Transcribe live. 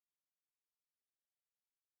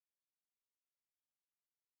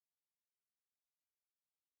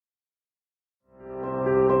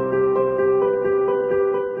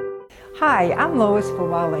Hi, I'm Lois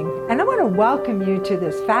Llewellyn, and I want to welcome you to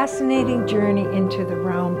this fascinating journey into the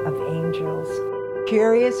realm of angels.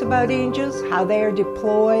 Curious about angels, how they are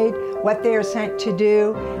deployed, what they are sent to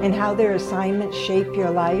do, and how their assignments shape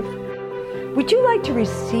your life? Would you like to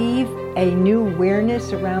receive a new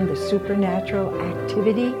awareness around the supernatural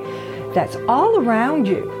activity that's all around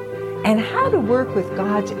you, and how to work with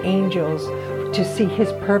God's angels to see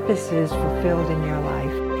His purposes fulfilled in your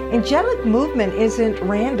life? Angelic movement isn't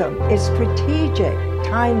random. It's strategic,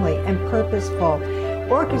 timely, and purposeful,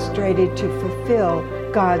 orchestrated to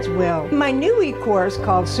fulfill God's will. In my new e-course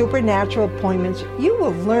called Supernatural Appointments, you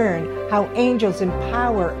will learn how angels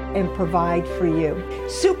empower and provide for you,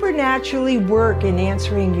 supernaturally work in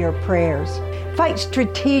answering your prayers, fight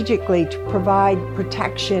strategically to provide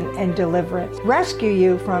protection and deliverance, rescue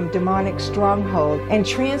you from demonic stronghold, and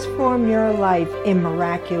transform your life in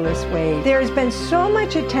miraculous ways. There has been so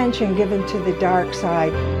much attention given to the dark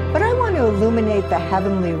side, but I want to illuminate the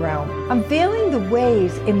heavenly realm, unveiling the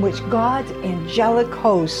ways in which God's angelic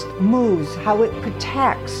host moves, how it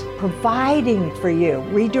protects, providing for you,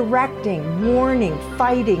 redirecting, warning,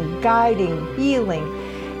 fighting, guiding, healing,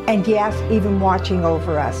 and yes, even watching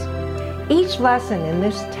over us. Each lesson in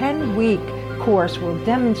this 10-week course will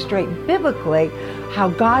demonstrate biblically how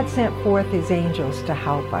God sent forth His angels to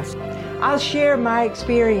help us. I'll share my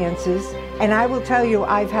experiences, and I will tell you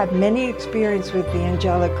I've had many experiences with the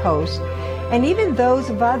angelic host, and even those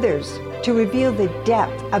of others, to reveal the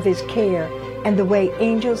depth of His care and the way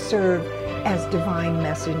angels serve as divine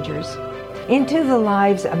messengers into the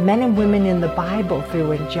lives of men and women in the Bible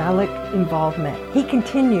through angelic involvement. He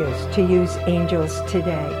continues to use angels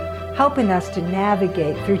today, helping us to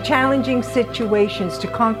navigate through challenging situations to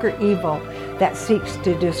conquer evil that seeks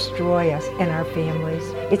to destroy us and our families.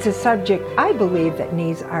 It's a subject I believe that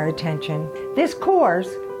needs our attention. This course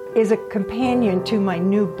is a companion to my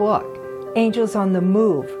new book, Angels on the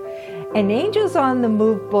Move. An Angels on the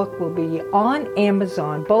Move book will be on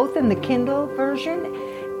Amazon, both in the Kindle version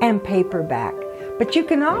and paperback. But you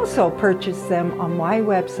can also purchase them on my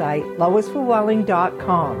website,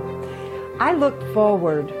 loislewelling.com. I look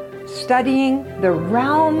forward studying the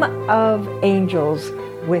realm of angels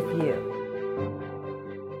with you.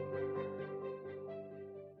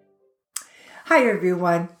 Hi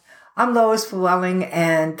everyone, I'm Lois Llewellyn,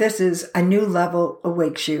 and this is A New Level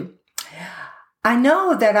Awakes You. I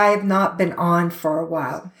know that I have not been on for a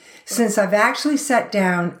while, since I've actually sat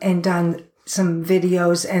down and done some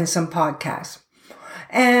videos and some podcasts.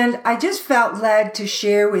 And I just felt led to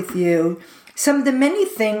share with you some of the many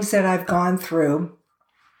things that I've gone through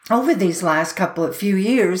over these last few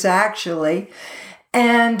years, actually.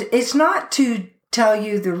 And it's not to tell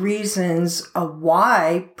you the reasons of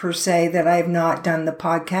why, per se, that I have not done the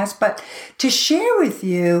podcast, but to share with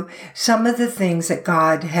you some of the things that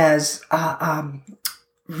God has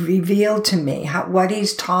revealed to me, what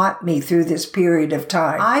He's taught me through this period of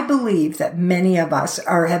time. I believe that many of us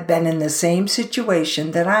have been in the same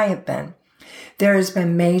situation that I have been. There has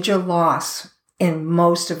been major loss in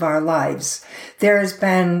most of our lives. There has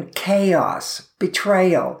been chaos,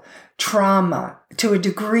 betrayal, trauma to a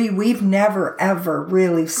degree we've never, ever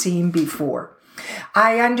really seen before.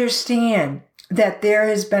 I understand that there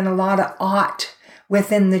has been a lot of ought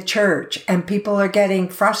within the church, and people are getting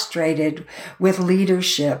frustrated with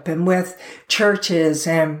leadership and with churches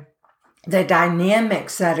and the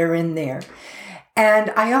dynamics that are in there. And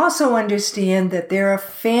I also understand that there are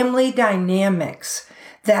family dynamics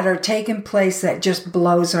that are taking place that just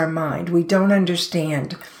blows our mind. We don't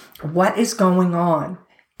understand what is going on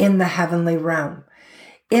in the heavenly realm,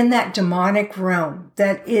 in that demonic realm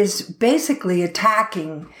that is basically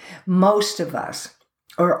attacking most of us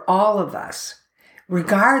or all of us,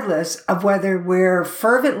 regardless of whether we're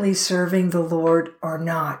fervently serving the Lord or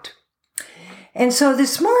not. And so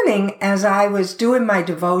this morning, as I was doing my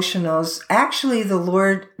devotionals, actually the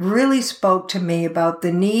Lord really spoke to me about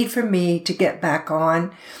the need for me to get back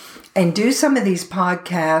on and do some of these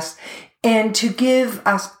podcasts and to give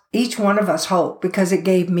us, each one of us, hope, because it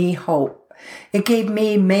gave me hope. It gave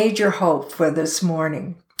me major hope for this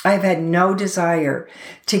morning. I've had no desire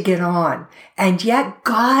to get on. And yet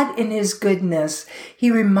God, in His goodness, He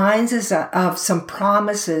reminds us of some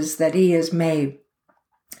promises that He has made.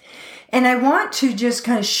 And I want to just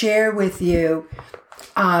kind of share with you,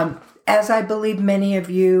 as I believe many of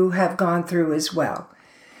you have gone through as well,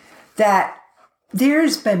 that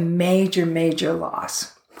there's been major, major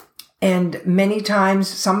loss. And many times,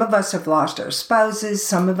 some of us have lost our spouses,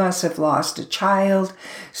 some of us have lost a child,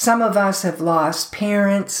 some of us have lost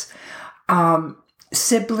parents,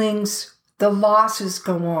 siblings. The losses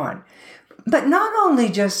go on. But not only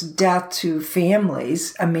just death to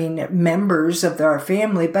families, members of our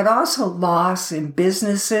family, but also loss in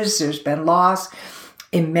businesses. There's been loss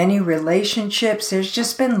in many relationships. There's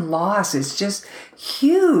just been loss. It's just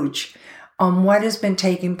huge on what has been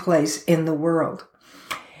taking place in the world.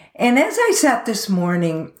 And as I sat this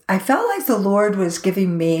morning, I felt like the Lord was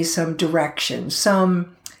giving me some direction,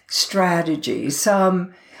 some strategy,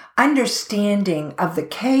 some understanding of the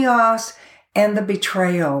chaos and the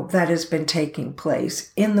betrayal that has been taking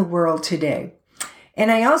place in the world today.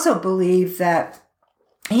 And I also believe that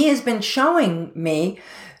He has been showing me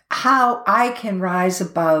how I can rise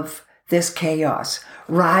above this chaos,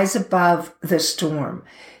 rise above the storm,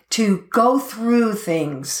 to go through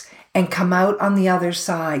things and come out on the other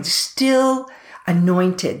side, still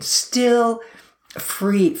anointed, still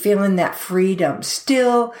free, feeling that freedom,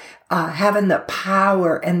 still having the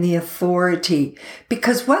power and the authority.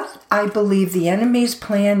 Because what I believe the enemy's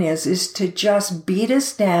plan is to just beat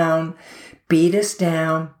us down, beat us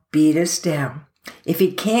down, beat us down. If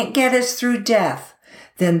he can't get us through death,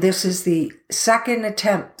 then this is the second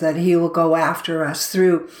attempt that he will go after us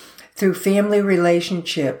through family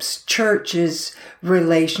relationships, churches,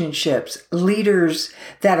 relationships, leaders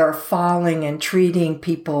that are falling and treating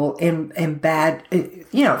people in bad,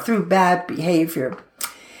 through bad behavior.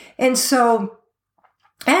 And so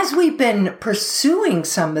as we've been pursuing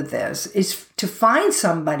some of this is to find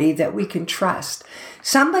somebody that we can trust,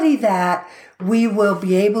 somebody that we will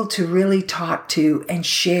be able to really talk to and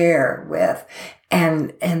share with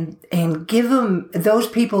and give them, those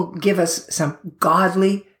people give us some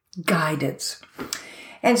godly guidance.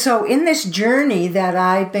 And so in this journey that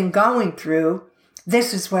I've been going through,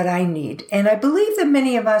 this is what I need. And I believe that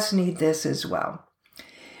many of us need this as well.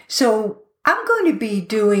 So I'm going to be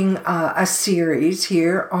doing a series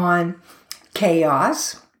here on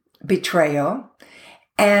chaos, betrayal,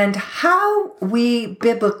 and how we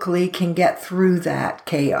biblically can get through that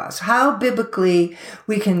chaos, how biblically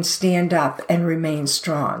we can stand up and remain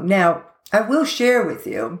strong. Now, I will share with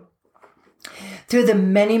you through the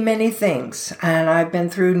many, many things, and I've been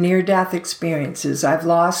through near-death experiences. I've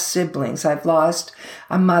lost siblings. I've lost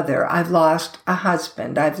a mother. I've lost a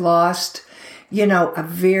husband. I've lost, a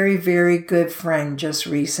very, very good friend just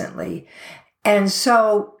recently. And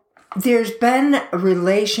so there's been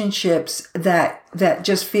relationships that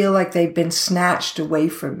just feel like they've been snatched away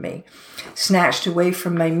from me, snatched away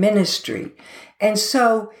from my ministry. And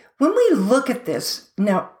so when we look at this,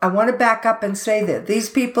 now I want to back up and say that these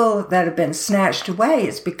people that have been snatched away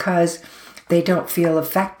is because they don't feel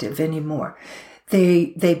effective anymore.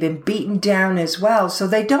 They've been beaten down as well. So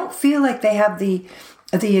they don't feel like they have the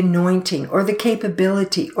anointing or the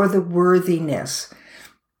capability or the worthiness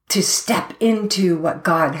to step into what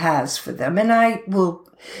God has for them. And I will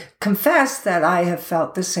confess that I have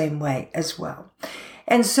felt the same way as well.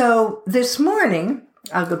 And so this morning,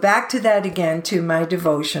 I'll go back to that again, to my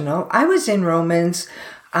devotional. I was in Romans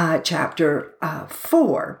chapter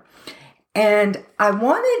 4. And I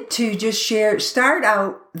wanted to just start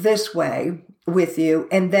out this way with you.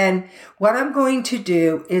 And then what I'm going to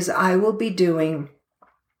do is I will be doing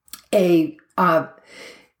a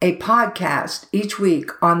podcast each week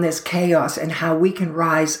on this chaos and how we can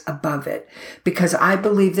rise above it. Because I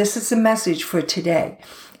believe this is the message for today.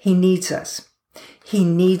 He needs us. He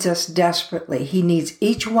needs us desperately. He needs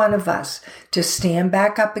each one of us to stand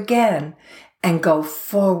back up again and go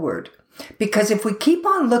forward. Because if we keep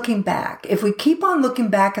on looking back, if we keep on looking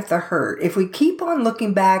back at the hurt, if we keep on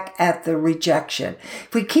looking back at the rejection,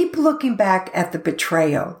 if we keep looking back at the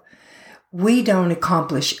betrayal, we don't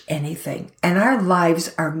accomplish anything. And our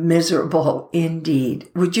lives are miserable indeed.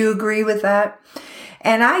 Would you agree with that?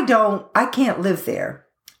 And I can't live there.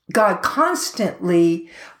 God constantly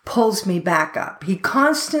pulls me back up. He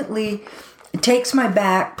constantly takes my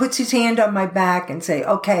back, puts his hand on my back and say,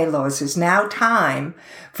 okay, Lois, it's now time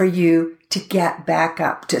for you to get back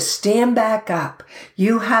up, to stand back up.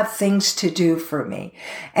 You have things to do for me.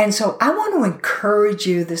 And so I want to encourage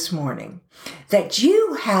you this morning that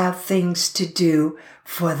you have things to do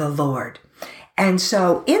for the Lord. And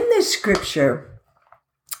so in this scripture,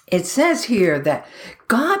 it says here that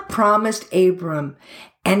God promised Abram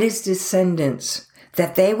and his descendants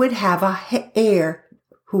that they would have an heir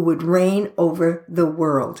who would reign over the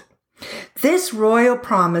world. This royal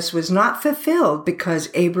promise was not fulfilled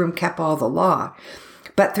because Abram kept all the law,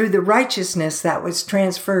 but through the righteousness that was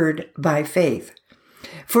transferred by faith.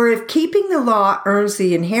 For if keeping the law earns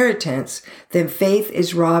the inheritance, then faith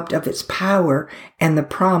is robbed of its power and the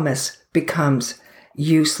promise becomes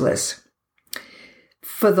useless.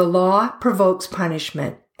 For the law provokes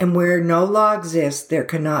punishment, and where no law exists, there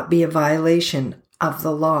cannot be a violation of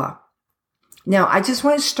the law. Now, I just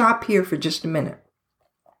want to stop here for just a minute.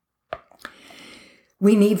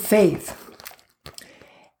 We need faith.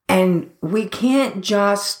 And we can't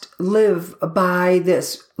just live by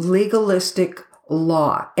this legalistic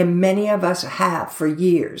law. And many of us have for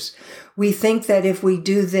years. We think that if we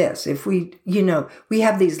do this, if we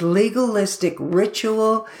have these legalistic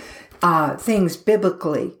ritual things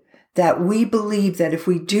biblically, that we believe that if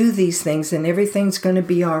we do these things, then everything's going to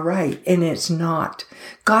be all right. And it's not.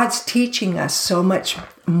 God's teaching us so much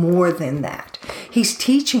more than that. He's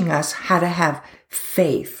teaching us how to have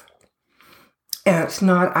faith. And it's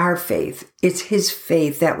not our faith. It's his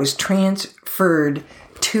faith that was transferred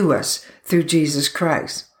to us through Jesus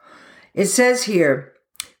Christ. It says here,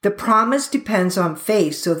 the promise depends on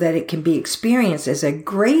faith so that it can be experienced as a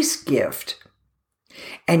grace gift.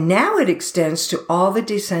 And now it extends to all the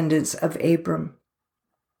descendants of Abram.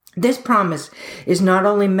 This promise is not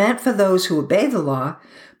only meant for those who obey the law,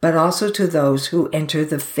 but also to those who enter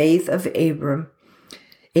the faith of Abraham,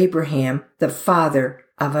 the father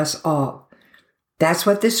of us all. That's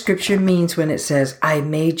what the scripture means when it says, I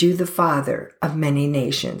made you the father of many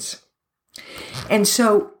nations. And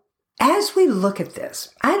so as we look at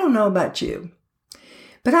this, I don't know about you,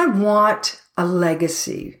 but I want a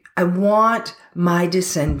legacy. I want my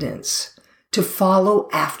descendants to follow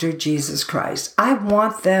after Jesus Christ. I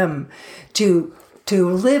want them to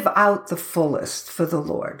live out the fullest for the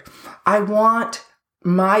Lord. I want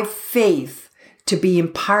my faith to be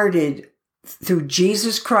imparted through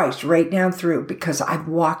Jesus Christ right down through, because I've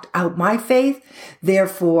walked out my faith.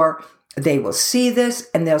 Therefore, they will see this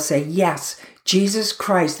and they'll say, yes, Jesus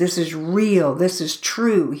Christ, this is real. This is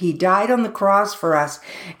true. He died on the cross for us.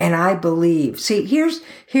 And I believe. See,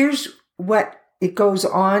 here's what it goes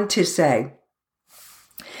on to say.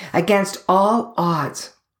 Against all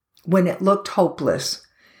odds, when it looked hopeless,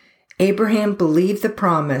 Abraham believed the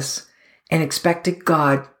promise and expected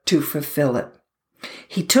God to fulfill it.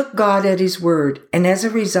 He took God at his word, and as a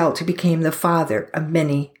result, he became the father of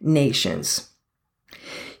many nations.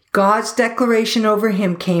 God's declaration over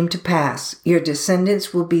him came to pass. Your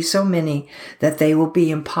descendants will be so many that they will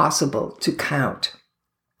be impossible to count.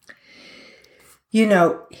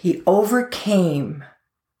 He overcame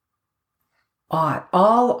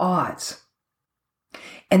all odds.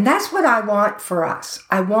 And that's what I want for us.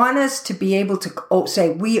 I want us to be able to say,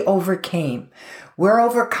 we overcame. We're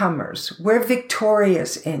overcomers. We're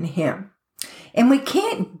victorious in him. And we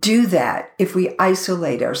can't do that if we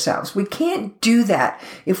isolate ourselves. We can't do that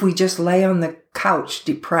if we just lay on the couch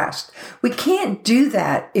depressed. We can't do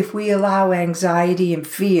that if we allow anxiety and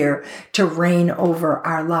fear to reign over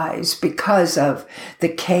our lives because of the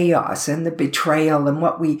chaos and the betrayal and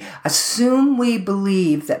what we assume we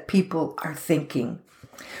believe that people are thinking.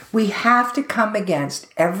 We have to come against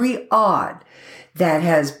every odd that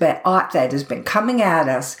has been coming at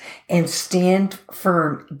us and stand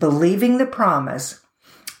firm, believing the promise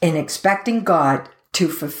and expecting God to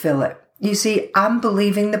fulfill it. You see, I'm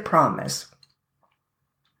believing the promise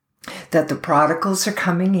that the prodigals are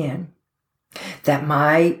coming in, that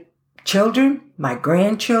my children, my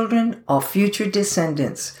grandchildren, all future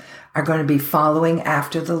descendants are going to be following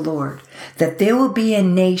after the Lord, that there will be a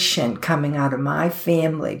nation coming out of my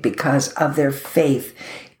family because of their faith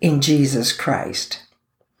in Jesus Christ.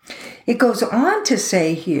 It goes on to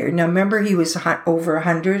say here, now remember he was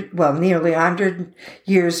nearly 100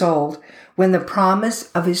 years old when the promise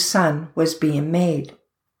of his son was being made.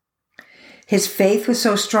 His faith was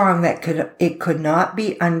so strong that it could not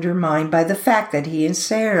be undermined by the fact that he and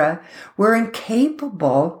Sarah were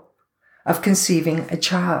incapable of conceiving a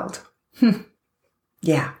child.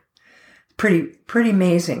 Yeah, pretty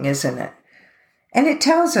amazing, isn't it? And it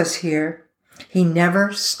tells us here, he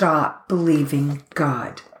never stopped believing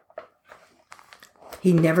God.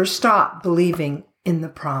 He never stopped believing in the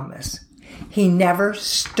promise. He never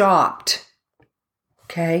stopped.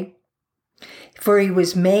 Okay? For he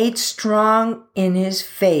was made strong in his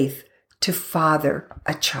faith to father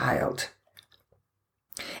a child.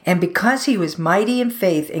 And because he was mighty in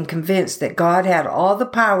faith and convinced that God had all the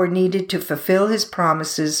power needed to fulfill his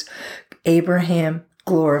promises, Abraham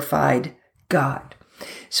glorified God.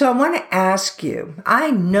 So I want to ask you, I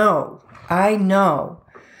know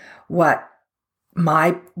what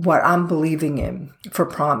I'm believing in for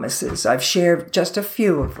promises. I've shared just a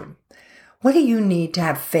few of them. What do you need to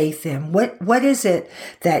have faith in? What is it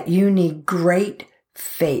that you need great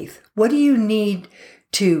faith? What do you need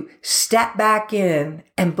to step back in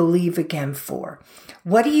and believe again for?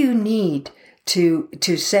 What do you need to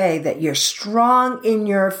say that you're strong in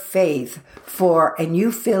your faith for, and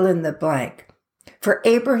you fill in the blank? For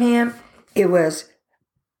Abraham, it was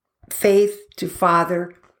faith to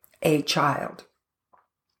father a child.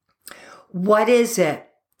 What is it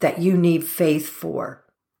that you need faith for?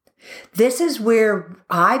 This is where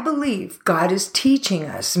I believe God is teaching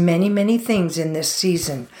us many, many things in this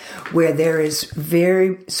season where there is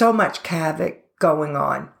so much havoc going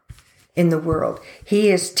on in the world.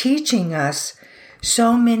 He is teaching us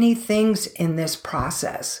so many things in this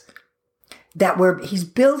process that he's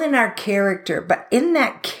building our character, but in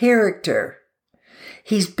that character,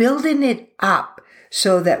 he's building it up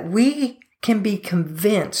so that we can be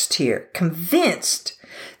convinced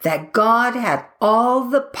that God had all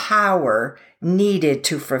the power needed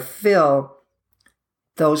to fulfill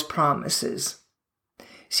those promises.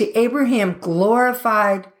 See, Abraham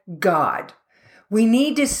glorified God. We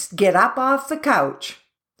need to get up off the couch,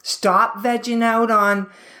 stop vegging out on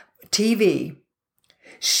TV,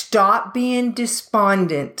 stop being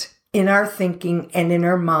despondent in our thinking and in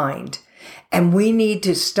our mind. And we need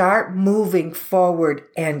to start moving forward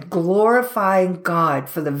and glorifying God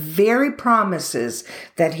for the very promises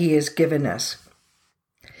that he has given us.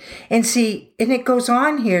 And see, and it goes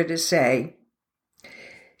on here to say,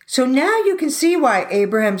 so now you can see why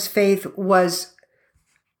Abraham's faith was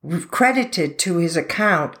credited to his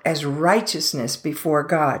account as righteousness before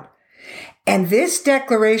God. And this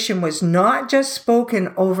declaration was not just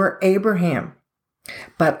spoken over Abraham,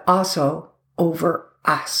 but also over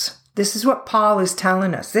us. This is what Paul is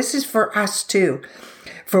telling us. This is for us too.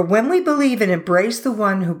 For when we believe and embrace the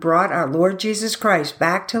one who brought our Lord Jesus Christ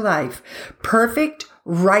back to life, perfect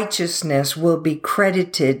righteousness will be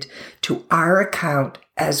credited to our account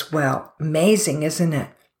as well. Amazing, isn't it?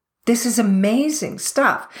 This is amazing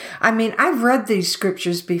stuff. I mean, I've read these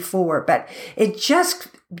scriptures before, but it just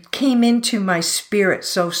came into my spirit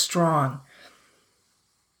so strong.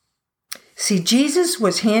 See, Jesus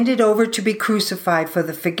was handed over to be crucified for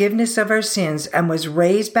the forgiveness of our sins and was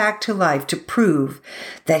raised back to life to prove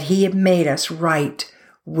that he had made us right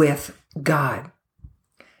with God.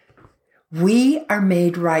 We are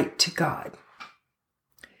made right to God.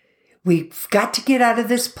 We've got to get out of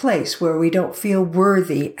this place where we don't feel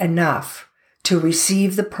worthy enough to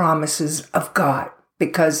receive the promises of God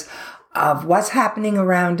because of what's happening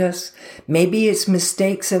around us. Maybe it's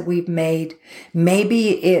mistakes that we've made.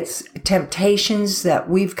 Maybe it's temptations that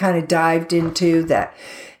we've kind of dived into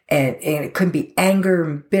and it could be anger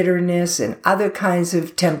and bitterness and other kinds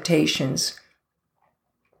of temptations.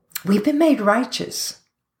 We've been made righteous.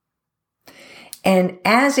 And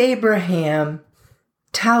as Abraham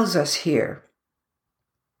tells us here,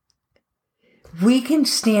 we can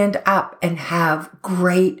stand up and have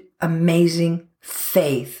great, amazing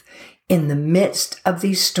faith in the midst of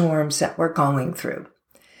these storms that we're going through.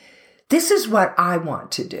 This is what I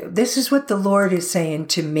want to do. This is what the Lord is saying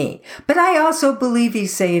to me. But I also believe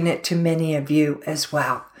he's saying it to many of you as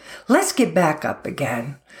well. Let's get back up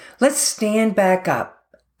again. Let's stand back up.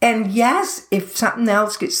 And yes, if something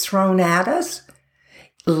else gets thrown at us,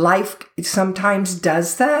 life sometimes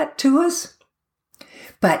does that to us.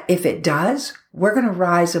 But if it does, we're going to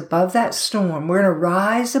rise above that storm. We're going to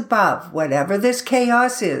rise above whatever this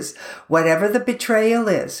chaos is, whatever the betrayal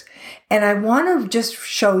is. And I want to just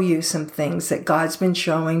show you some things that God's been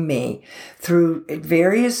showing me through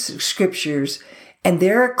various scriptures. And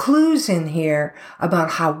there are clues in here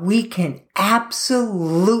about how we can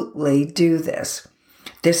absolutely do this.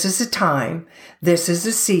 This is a time. This is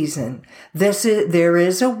a season. There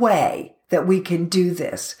is a way that we can do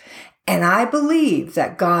this. And I believe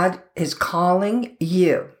that God is calling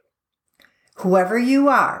you, whoever you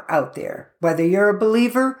are out there, whether you're a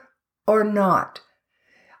believer or not.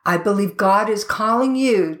 I believe God is calling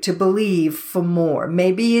you to believe for more.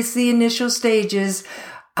 Maybe it's the initial stages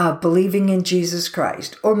of believing in Jesus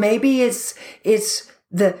Christ, or maybe it's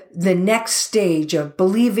the next stage of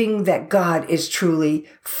believing that God is truly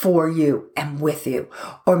for you and with you.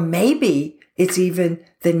 Or maybe it's even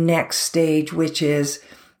the next stage, which is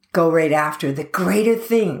go right after the greater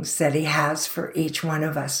things that he has for each one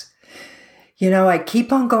of us. You know, I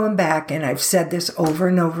keep on going back, and I've said this over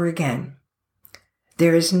and over again.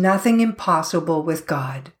 There is nothing impossible with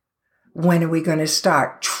God. When are we going to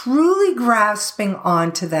start truly grasping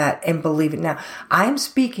onto that and believing? Now, I'm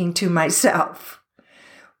speaking to myself.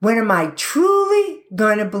 When am I truly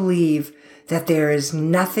going to believe that there is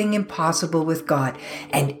nothing impossible with God?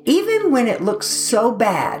 And even when it looks so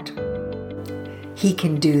bad, he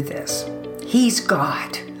can do this. He's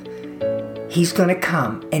God. He's going to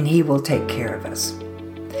come and he will take care of us.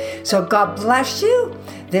 So God bless you.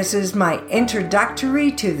 This is my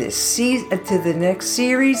introductory to the next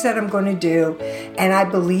series that I'm going to do, and I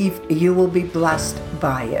believe you will be blessed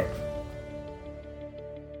by it.